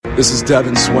This is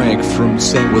Devin Swank from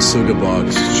St. Wasugabog.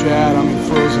 This is Chad, I'm in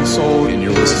Frozen Soul. And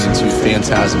you're listening to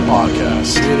Phantasm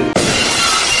Podcast.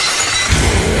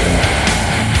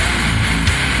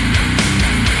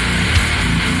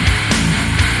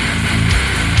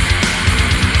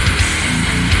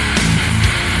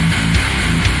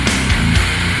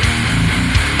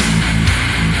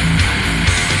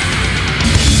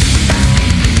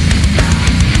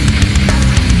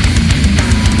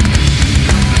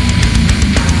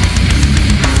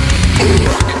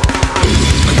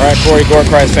 Alright, Corey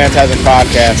Gorkreis, Phantasm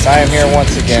Podcast. I am here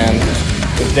once again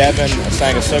with Devin of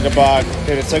St. Wasugabog.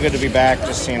 Dude, it's so good to be back,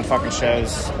 just seeing fucking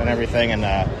shows and everything. And,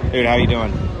 dude, how you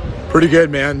doing? Pretty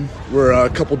good, man. We're a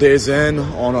couple days in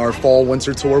on our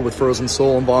fall-winter tour with Frozen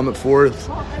Soul and Vomit Forth.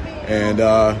 And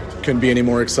couldn't be any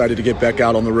more excited to get back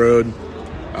out on the road.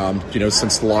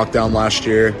 Since the lockdown last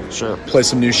year. Sure. Play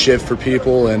some new shit for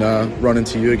people and run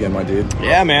into you again, my dude.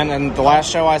 Yeah, man. And the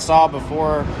last show I saw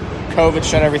before COVID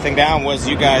shut everything down was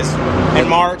you guys in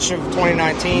March of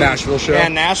 2019. Nashville show? Yeah,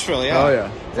 Nashville, yeah. Oh, yeah.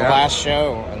 The last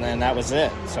show, and then that was it.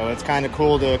 So it's kind of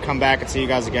cool to come back and see you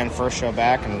guys again, first show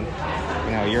back in,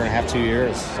 a year and a half, 2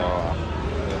 years. So,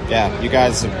 you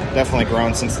guys have definitely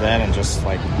grown since then, and just,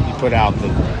 you put out the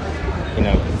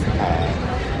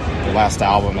last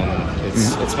album, and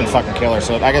it's been fucking killer.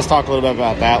 So I guess talk a little bit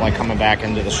about that, coming back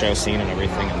into the show scene and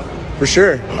everything. For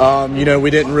sure. We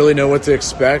didn't really know what to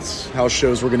expect, how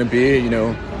shows were going to be,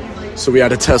 so we had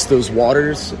to test those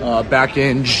waters. Back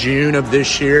in June of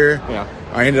this year,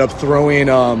 I ended up throwing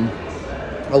a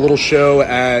little show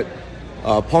at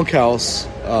Punk House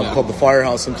called The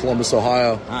Firehouse in Columbus,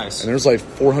 Ohio. Nice. And there's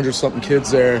 400-something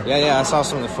kids there. Yeah, I saw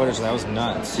some of the footage. That was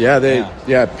nuts.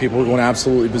 Yeah, people were going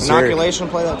absolutely berserk. Inoculation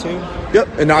play that too?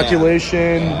 Yep,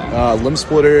 Inoculation, Limb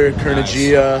Splitter,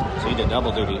 Kernigia. Nice. So you did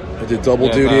double duty. I did double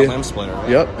duty. Limb Splitter, right?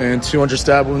 Yep, and 200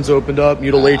 Stab Wounds opened up.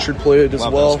 Mutilatred played as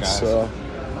well. So,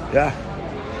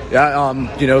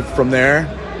 from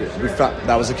there, we found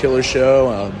that was a killer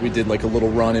show. We did a little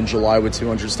run in July with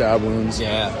 200 Stab Wounds.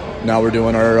 Yeah. Now we're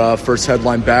doing our first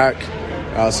headline back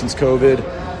since COVID.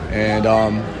 And,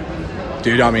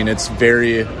 it's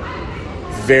very,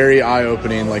 very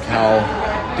eye-opening,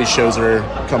 how these shows are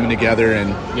coming together.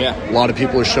 And a lot of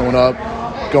people are showing up,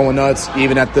 going nuts,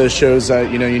 even at the shows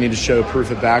that, you need to show proof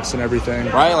of backs and everything.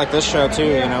 Right, like this show, too,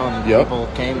 and people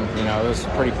came, it was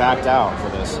pretty packed out for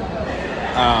this.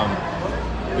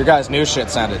 Your guys' new shit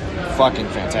sounded fucking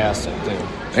fantastic, dude.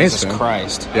 Thanks, Jesus man.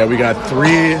 Christ. Yeah, we got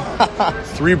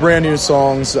three brand new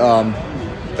songs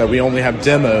that we only have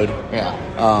demoed. Yeah.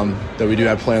 That we do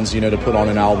have plans, to put on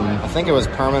an album. I think it was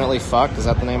Permanently Fucked. Is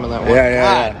that the name of that one?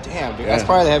 Yeah. God damn, dude. That's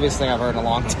probably the heaviest thing I've heard in a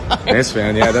long time. Thanks,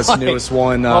 man. Yeah, that's the newest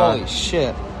one. Holy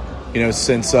shit.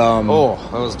 Since... that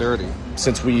was dirty.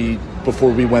 Since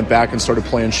before we went back and started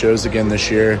playing shows again this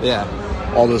year. Yeah.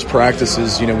 All those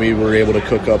practices, we were able to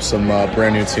cook up some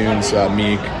brand new tunes.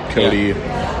 Meek, Cody,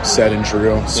 Sed, and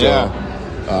Drew. So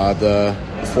the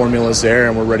formula's there,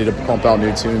 and we're ready to pump out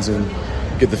new tunes and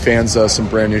get the fans some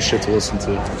brand new shit to listen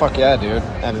to. Fuck yeah, dude!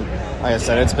 And like I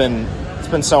said, it's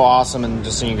been so awesome, and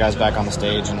just seeing you guys back on the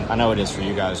stage, and I know it is for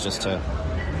you guys just to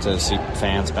see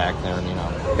fans back there, and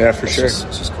Yeah, for sure. It's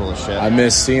just cool as shit. I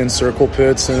miss seeing circle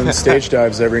pits and stage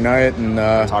dives every night, and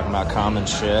talking about cum and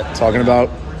shit. Talking about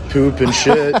poop and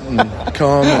shit and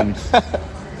cum and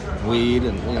weed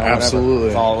and absolutely whatever.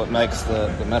 It's all what makes the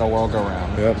metal world go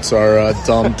round. Yep, it's our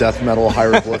dumb death metal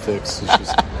hieroglyphics. It's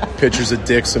just pictures of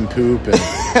dicks and poop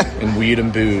and weed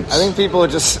and boobs. I think people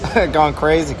have just gone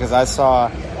crazy because I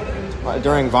saw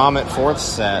during Vomit Forth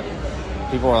set,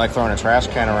 people were throwing a trash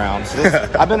can around. So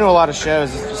I've been to a lot of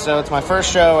shows, so it's my first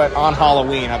show on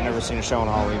Halloween. I've never seen a show on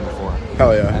Halloween before.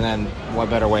 Hell yeah! And then what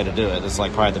better way to do it? It's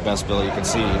probably the best bill you can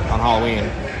see on Halloween.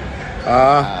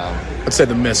 I'd say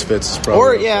the Misfits is probably.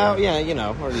 Or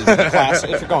or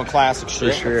classic, if you're going classic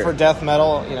shit. For sure. For death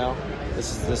metal,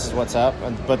 this is what's up.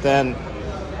 But then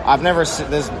I've never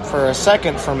seen this for a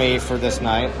second for me for this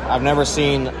night. I've never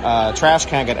seen a trash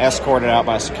can get escorted out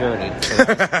by security. So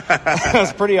it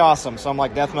was pretty awesome. So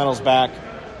I'm death metal's back.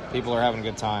 People are having a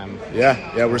good time.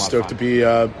 Yeah, we're stoked to be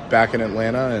back in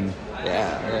Atlanta and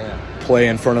play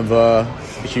in front of a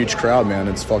huge crowd, man.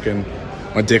 It's fucking.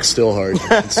 My dick's still hard.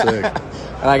 It's sick.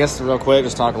 And I guess real quick,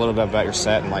 just talk a little bit about your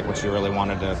set and what you really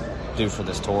wanted to do for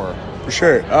this tour. For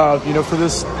sure. For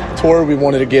this tour, we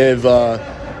wanted to give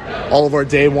all of our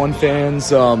Day One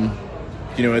fans, a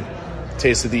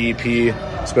taste of the EP,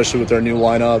 especially with our new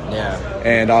lineup. Yeah.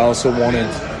 And I also wanted...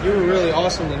 You were really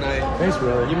awesome tonight. Thanks,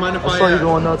 brother. You mind if I saw you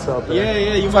going nuts out there?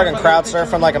 Yeah. You fucking crowd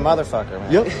surfing like a motherfucker,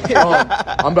 man. Yep.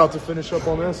 I'm about to finish up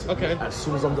on this. Okay. As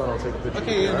soon as I'm done, I'll take a picture.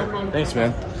 Okay, yeah, no problem. Thanks,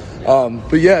 man.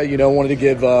 But yeah, wanted to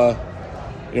give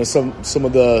some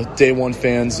of the Day One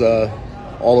fans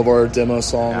all of our demo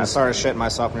songs. I started shitting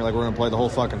myself, and you're like, we're gonna play the whole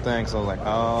fucking thing. So I was like,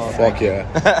 oh, fuck yeah.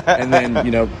 And then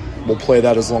we'll play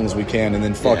that as long as we can, and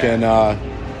then fucking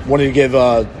wanted to give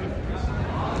a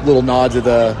little nod to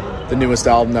the newest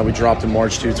album that we dropped in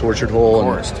March too, Tortured Whole. Of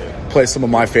course, dude. Play some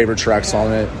of my favorite tracks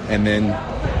on it, and then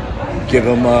give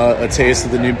them a taste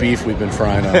of the new beef we've been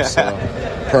frying up. So,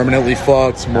 Permanently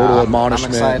Fucked, Mortal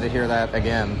Admonishment. I'm excited to hear that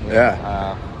again.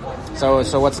 Yeah.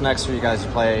 So what's next for you guys?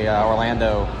 You play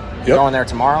Orlando. Yep. Going there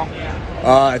tomorrow?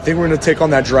 I think we're going to take on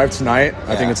that drive tonight.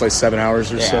 I think it's like 7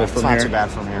 hours or so from here. It's not too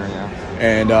bad from here,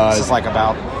 And this is like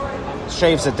about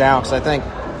shaves it down, because I think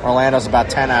Orlando's about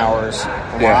 10 hours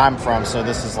from where I'm from, so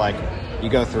this is like you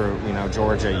go through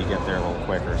Georgia, you get there a little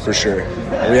quicker. So. For sure.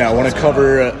 I want to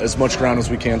cover as much ground as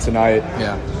we can tonight.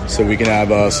 Yeah. So we can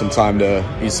have some time to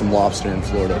eat some lobster in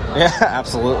Florida. Yeah,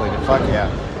 absolutely. Fuck yeah.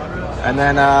 And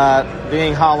then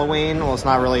being Halloween, well, it's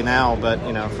not really now, but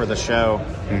for the show,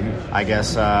 I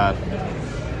guess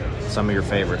some of your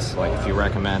favorites, like if you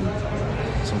recommend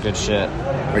some good shit.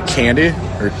 Like candy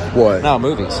or what? No,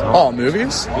 movies. Oh,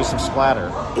 movies? Do some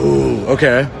splatter. Ooh,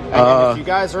 okay. If you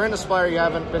guys are into splatter, you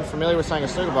haven't been familiar with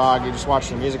Sanguisugabogg, you just watch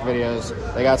the music videos,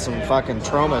 they got some fucking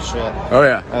trauma shit. Oh,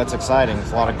 yeah. That's exciting.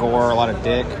 It's a lot of gore, a lot of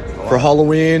dick. For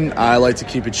Halloween, I like to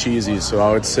keep it cheesy, so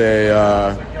I would say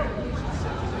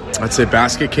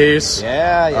Basket Case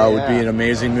would be an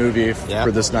amazing movie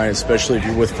for this night, especially if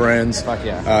you're with friends. Fuck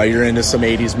yeah. You're into some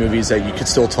 80s movies that you could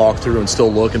still talk through and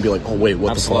still look and be like, oh, wait,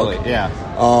 what the fuck? Yeah.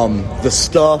 The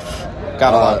Stuff.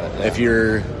 Gotta love it. Yeah. If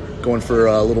you're going for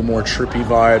a little more trippy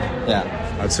vibe,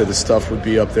 I'd say The Stuff would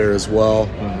be up there as well.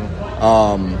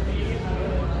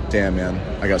 Damn, man.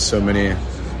 I got so many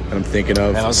that I'm thinking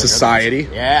of. Man, Society.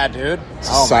 Yeah, dude.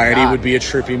 Society would be a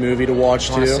trippy movie to watch,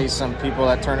 you too. Want to see some people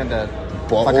that turn into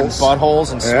buttholes? Fucking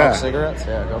buttholes and smoke cigarettes?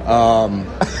 Yeah, go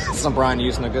for it. Some Brian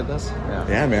Houston of goodness?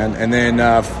 Yeah, man. And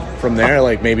then from there,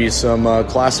 like maybe some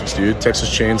classics, dude. Texas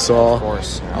Chainsaw. Of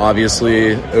course.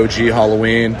 Obviously, OG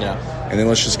Halloween. Yeah. And then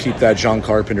let's just keep that John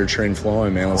Carpenter train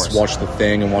flowing, man. Let's watch The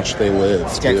Thing and watch They Live.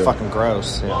 Let's get fucking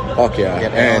gross. Yeah. Fuck yeah.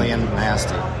 Get alien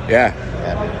nasty. Yeah.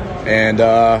 And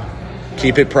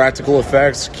keep it practical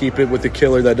effects. Keep it with the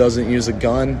killer that doesn't use a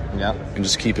gun. Yep. And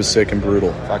just keep it sick and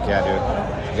brutal. Fuck yeah,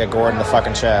 dude. Get gored in the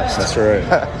fucking chest. That's right.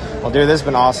 Well, dude, this has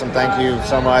been awesome. Thank you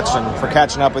so much. And for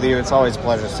catching up with you, it's always a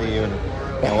pleasure to see you.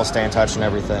 And we'll stay in touch and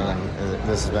everything. And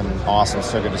this has been awesome.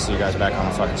 So good to see you guys back on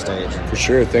the fucking stage. For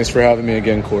sure. Thanks for having me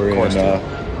again, Corey. Of course,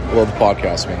 and love the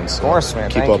podcast, man. So of course, man.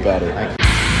 Keep up at it. Thank you.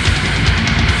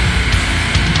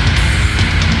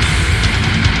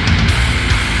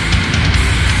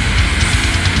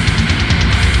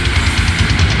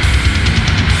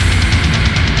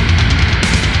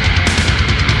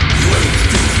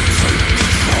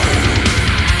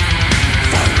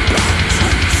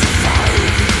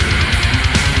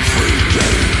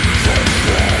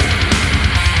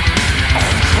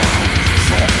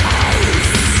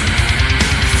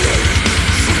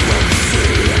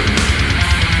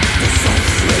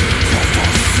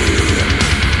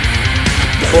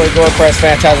 Gorepress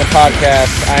Phantasm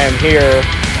Podcast. I am here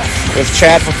with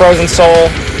Chad from Frozen Soul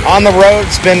on the road.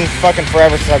 It's been fucking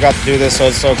forever since I got to do this, so I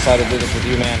was so excited to do this with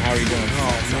you, man. How are you doing?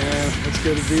 Oh man, it's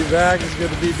good to be back. It's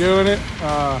good to be doing it.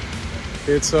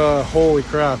 It's holy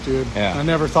crap, dude. Yeah. I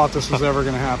never thought this was ever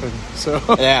gonna happen. So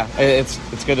yeah,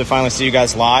 it's good to finally see you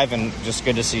guys live, and just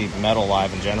good to see metal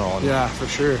live in general. And yeah, for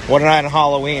sure. What a night on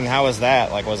Halloween. How was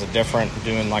that? Like, was it different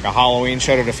doing like a Halloween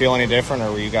show? Did it feel any different,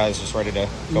 or were you guys just ready to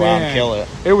go out and kill it?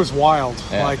 It was wild.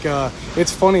 Yeah. Like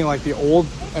it's funny, like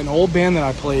an old band that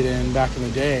I played in back in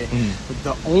the day,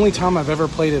 the only time I've ever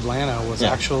played Atlanta was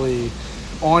actually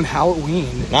on Halloween.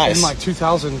 Nice. In like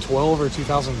 2012 or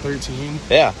 2013.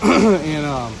 Yeah.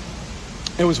 And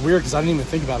it was weird because I didn't even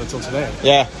think about it till today.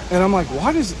 Yeah. And I'm like,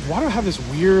 why do I have this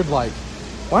weird, why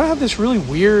do I have this really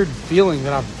weird feeling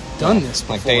that I've done this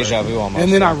before? Like deja vu almost.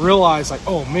 And then I realized, like,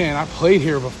 oh man, I played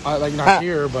here before. Like, not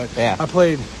here, but I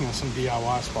played some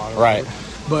DIY spot. Or right.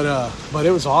 Whatever. But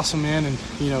it was awesome, man. And,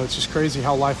 it's just crazy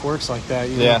how life works like that.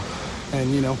 You know?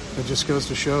 And, it just goes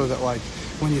to show that, like,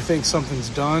 when you think something's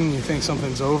done, you think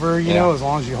something's over, you know, as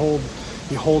long as you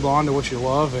hold on to what you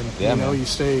love and, you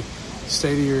stay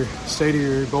to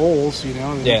your goals, and you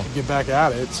can get back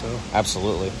at it. So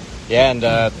absolutely. Yeah. And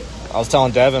I was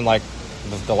telling Devin, like,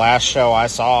 the last show I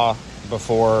saw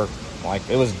before, like,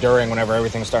 it was during whenever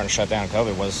everything was starting to shut down,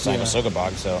 COVID, was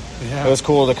Sanguisugabogg. So it was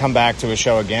cool to come back to a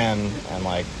show again, and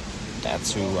like,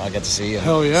 that's who I get to see. And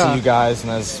hell yeah. See you guys,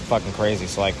 and that's fucking crazy.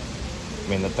 So like, I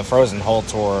mean, the Frozen Hole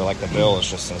tour, like the bill is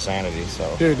just insanity.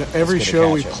 So, dude, every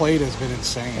show we played has been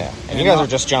insane. Yeah, and you guys are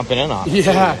just jumping in on it.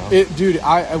 Yeah, too, you know?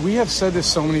 Dude, we have said this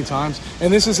so many times,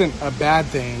 and this isn't a bad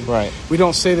thing. Right. We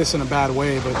don't say this in a bad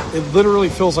way, but it literally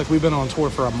feels like we've been on tour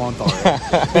for a month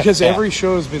already. Because every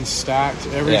show has been stacked.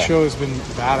 Every show has been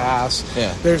badass.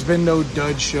 Yeah. There's been no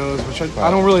dud shows, which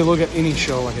I don't really look at any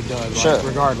show like a dud, like,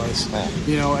 regardless. Yeah.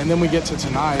 You know, and then we get to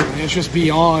tonight, and it's just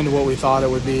beyond what we thought it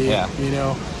would be. Yeah. You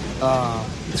know,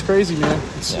 it's crazy, man.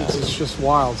 It's just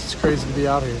wild. It's crazy to be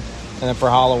out here. And then for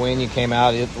Halloween, you came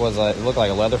out. It looked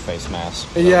like a Leatherface mask.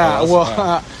 Yeah,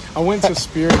 well, I went to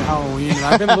Spirit Halloween, and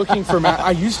I've been looking for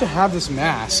I used to have this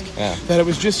mask that it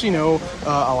was just,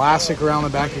 elastic around the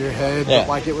back of your head, but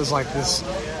like it was like this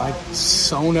like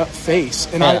sewn up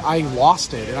face, and I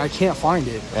lost it, and I can't find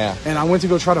it. Yeah. And I went to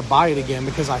go try to buy it again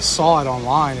because I saw it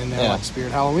online, and they're like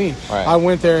Spirit Halloween. Right. I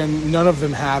went there, and none of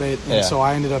them had it, and so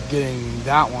I ended up getting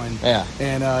that one. Yeah.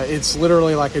 And it's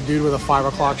literally like a dude with a 5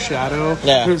 o'clock shadow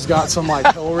who's got some like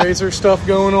Hellraiser stuff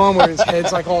going on where his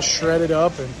head's like all shredded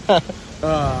up, and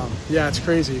it's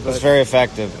crazy, but it's very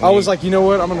effective. I was like, you know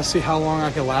what, I'm gonna see how long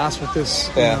I can last with this,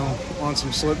 on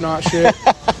some Slipknot shit,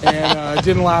 and it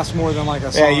didn't last more than like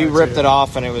a song. You ripped it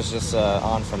off, and it was just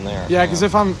on from there. Yeah, because I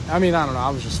don't know, I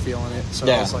was just feeling it,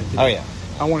 so I was like,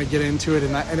 I want to get into it,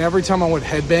 and every time I would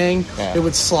headbang, it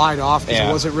would slide off because it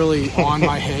wasn't really on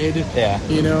my head.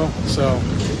 So.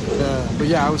 But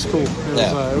yeah, it was cool.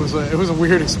 It was a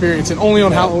weird experience, and only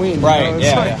on Halloween.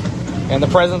 Right? And the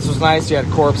presence was nice. You had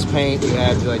corpse paint. You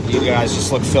had you guys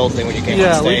just looked filthy when you came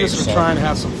on stage. Yeah, we just were trying to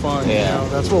have some fun. Yeah,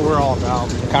 that's what we're all about.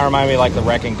 Kind of reminded me like the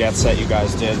Wrecking Death set you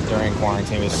guys did during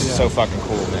quarantine. It was so fucking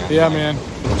cool, man. Yeah, man.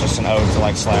 Just an ode to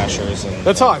like slashers, and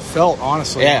that's how I felt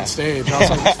honestly on stage. I was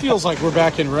like, this feels like we're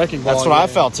back in Wrecking Ball. That's what I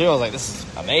felt too. I was like, this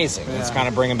is amazing. It's kind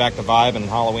of bringing back the vibe, and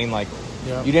Halloween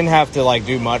you didn't have to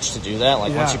do much to do that.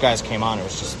 Once you guys came on, it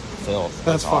was just filled.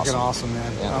 That's fucking awesome,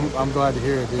 man. Yeah. I'm glad to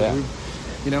hear it, dude. Yeah.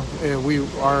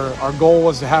 Our goal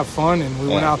was to have fun, and we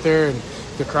went out there, and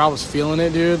the crowd was feeling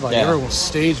it, dude. Everyone was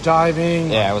stage diving.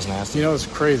 Yeah, it was nasty. It was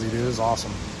crazy, dude. It was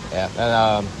awesome. Yeah,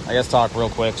 and I guess talk real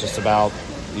quick just about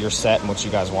your set and what you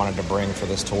guys wanted to bring for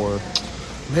this tour.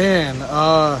 Man,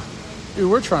 dude,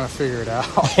 we're trying to figure it out.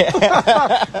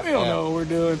 We don't know what we're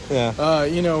doing. Yeah.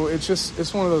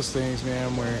 It's one of those things,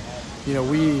 man, where,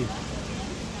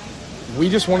 we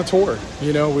just want to tour.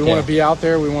 We want to be out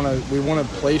there. We want to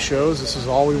play shows. This is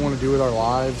all we want to do with our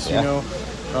lives, and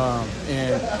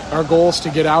our goal is to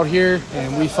get out here,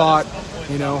 and we thought,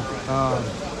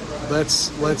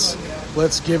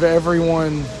 let's give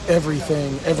everyone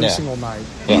everything every single night.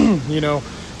 Yeah.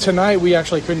 Tonight we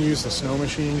actually couldn't use the snow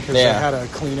machine because I had a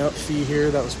cleanup fee here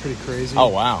that was pretty crazy. Oh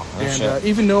wow! And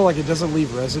even though it doesn't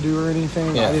leave residue or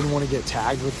anything, I didn't want to get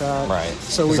tagged with that. Right.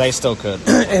 So they still could.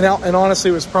 And honestly,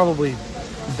 it was probably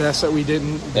best that we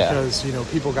didn't because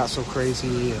people got so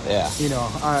crazy. And,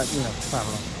 I don't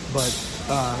know, but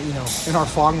and our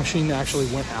fog machine actually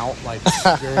went out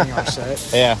during our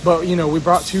set. Yeah. But we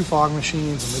brought 2 fog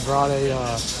machines, and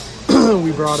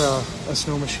we brought a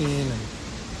snow machine, and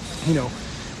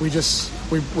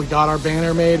we got our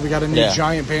banner made. We got a new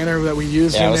giant banner that we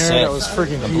used in there. Sick. That was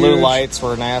freaking huge. The blue lights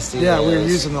were nasty. Yeah, we were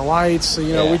using the lights. So,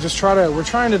 we're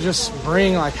trying to just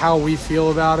bring how we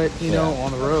feel about it,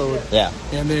 on the road. Yeah.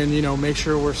 And then, make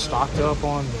sure we're stocked up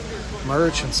on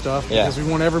merch and stuff because we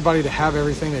want everybody to have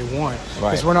everything they want.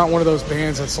 Because we're not one of those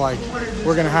bands that's we're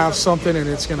going to have something and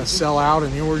it's going to sell out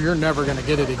and you're never going to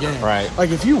get it again. Right.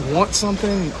 If you want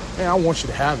something, I want you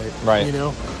to have it. Right.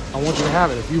 I want you to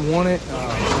have it. If you want it,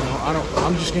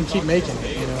 I'm just gonna keep making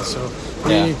it. So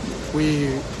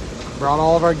we brought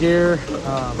all of our gear,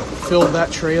 filled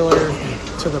that trailer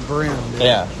to the brim.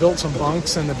 Built some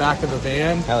bunks in the back of the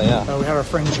van. Hell yeah. We had our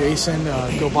friend Jason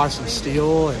go buy some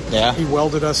steel, and he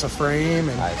welded us a frame,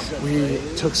 and we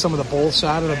took some of the bolts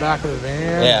out of the back of the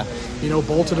van. Yeah.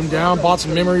 Bolted them down, bought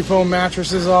some memory foam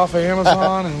mattresses off of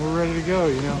Amazon, and we're ready to go.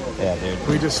 Yeah, dude.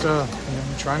 We just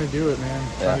trying to do it, man.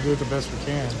 Trying to do it the best we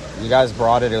can. You guys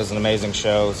brought it. It was an amazing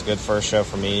show. It was a good first show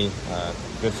for me.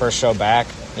 Good first show back,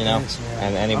 Thanks,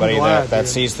 and anybody that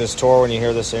sees this tour, when you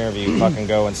hear this interview, fucking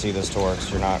go and see this tour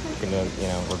because you're not going to,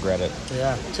 regret it.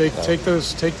 Yeah, take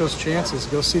those chances.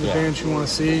 Go see the bands you want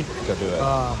to see. Go do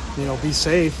it. Be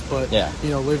safe, but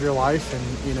live your life, and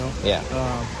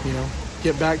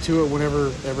get back to it whenever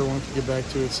everyone can get back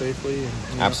to it safely.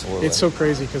 And, Absolutely. It's so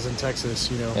crazy because in Texas,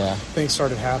 things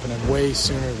started happening way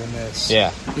sooner than this.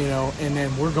 Yeah. And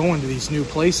then we're going to these new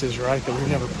places, right, that we've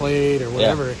never played or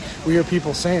whatever. Yeah. We hear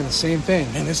people saying the same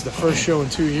thing. Man, this is the first show in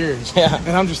 2 years. Yeah.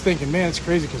 And I'm just thinking, man, it's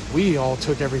crazy because we all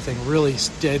took everything really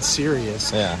dead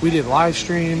serious. Yeah. We did live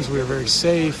streams. We were very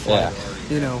safe. Yeah.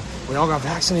 We all got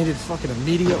vaccinated fucking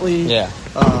immediately. Yeah.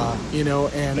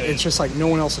 And it's just like no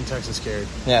one else in Texas cared.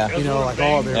 Yeah.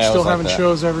 They're still having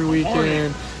shows every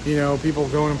weekend. People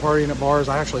going and partying at bars.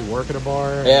 I actually work at a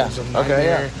bar. Yeah.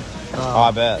 Okay.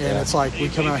 I bet. And it's like we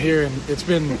come out here and it's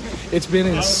been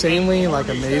insanely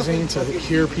amazing to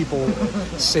hear people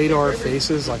say to our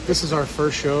faces this is our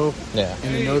first show. Yeah.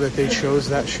 And to know that they chose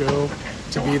that show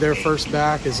to be their first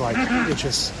back is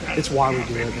it's why we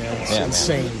do it, man. It's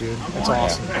insane, dude. It's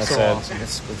awesome. Yeah, it's so awesome.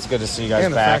 It's good to see you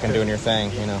guys back and doing your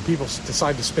thing, People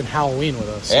decide to spend Halloween with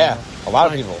us. Yeah, a lot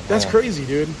of people. That's crazy,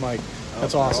 dude.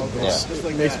 That's awesome.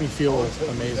 It makes me feel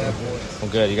amazing.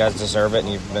 Well, good. You guys deserve it,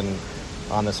 and you've been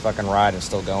on this fucking ride and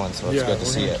still going, so it's good to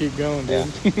see it. Keep going, dude.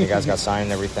 Yeah. You guys got signed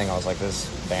and everything. I was like, this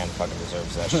band fucking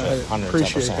deserves that shit. 110%.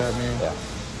 Appreciate that, man. Yeah.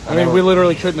 We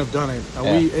literally couldn't have done it.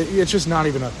 It's just not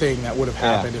even a thing that would have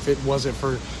happened if it wasn't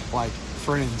for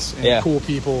friends and cool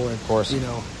people and of course.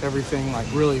 Everything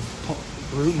really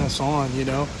rooting us on.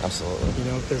 Absolutely.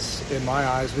 Because in my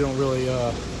eyes, we don't really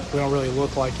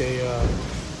look like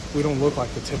we don't look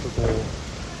like the typical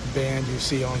band you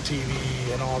see on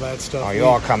TV and all that stuff. Oh, you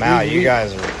all come out. You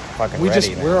guys are fucking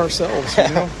ready, man. We're ourselves,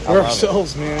 We're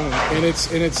ourselves, man. And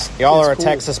it's y'all are a cool.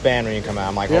 Texas band when you come out.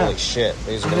 I'm like, holy shit,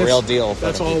 these are the real deal.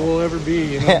 That's all people. we'll ever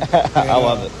be, I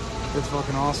love it. It's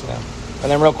fucking awesome. Yeah.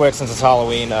 And then real quick, since it's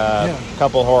Halloween, a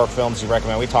couple horror films you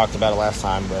recommend. We talked about it last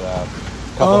time, but a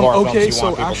couple horror films you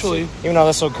want people to see. Even though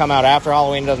this will come out after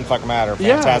Halloween, it doesn't fucking matter.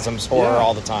 Phantasm's horror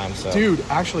all the time. So. Dude,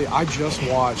 actually, I just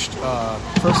watched,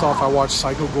 first off, I watched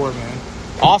Psycho Goreman.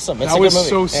 Awesome. It's a good movie.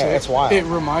 So sick. Yeah, it's wild. It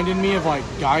reminded me of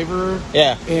Guyver.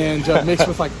 Yeah. And mixed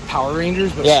with Power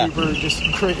Rangers, but super just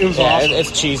it was awesome.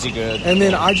 It's cheesy good. And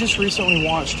then I just recently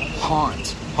watched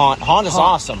Haunt. Haunt is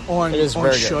awesome. On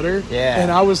Shudder. Yeah.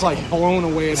 And I was blown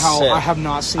away at how I have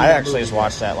not seen that actually just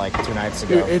watched that 2 nights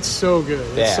ago. Dude, it's so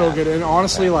good. It's so good. And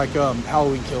honestly,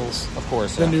 Halloween Kills. Of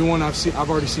course. The new one I've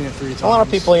already seen it 3 times. A lot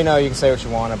of people, you can say what you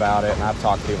want about it, and I've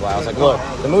talked to people. I was like, look,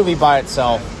 the movie by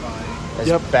itself is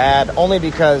bad only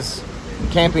because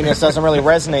campiness doesn't really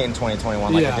resonate in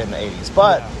 2021 like it did in the 80s.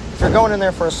 But if you're going in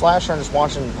there for a slasher and just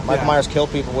watching Michael Myers kill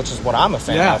people, which is what I'm a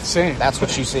fan of, same. That's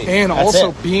what you see. And that's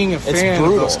also it. being a fan of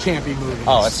those campy movies.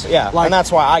 Oh, it's and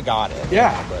that's why I got it.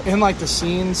 Yeah, and the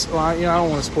scenes. Well, I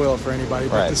don't want to spoil it for anybody,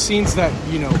 but the scenes that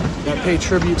that pay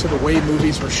tribute to the way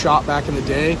movies were shot back in the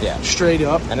day, straight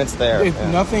up, and it's there.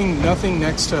 Nothing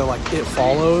next to It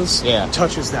Follows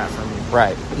touches that for me.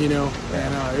 Right.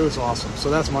 And it was awesome. So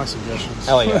that's my suggestions.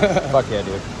 Hell yeah. Fuck yeah,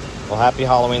 dude. Well, happy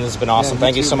Halloween. This has been awesome.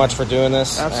 Thank you so much for doing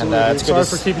this. Absolutely. And, it's Sorry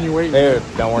for keeping you waiting. Dude,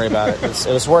 don't worry about it.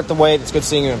 It was worth the wait. It's good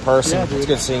seeing you in person. Yeah, it's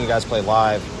good seeing you guys play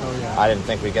live. Oh, yeah. I didn't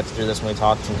think we'd get to do this when we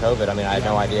talked in COVID. I mean, I had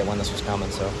no idea when this was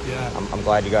coming. So I'm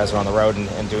glad you guys are on the road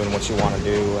and doing what you want to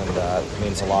do. And it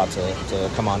means a lot to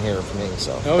come on here for me.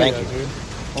 So thank you. Dude.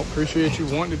 Well, appreciate you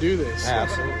wanting to do this. Yeah,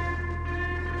 absolutely.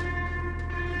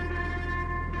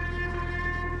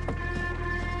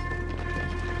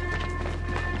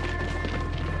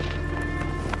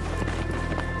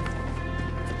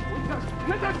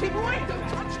 Keep away! Don't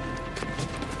touch!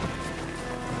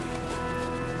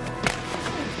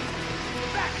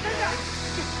 Back!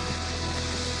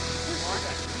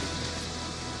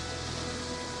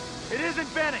 It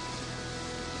isn't Benning!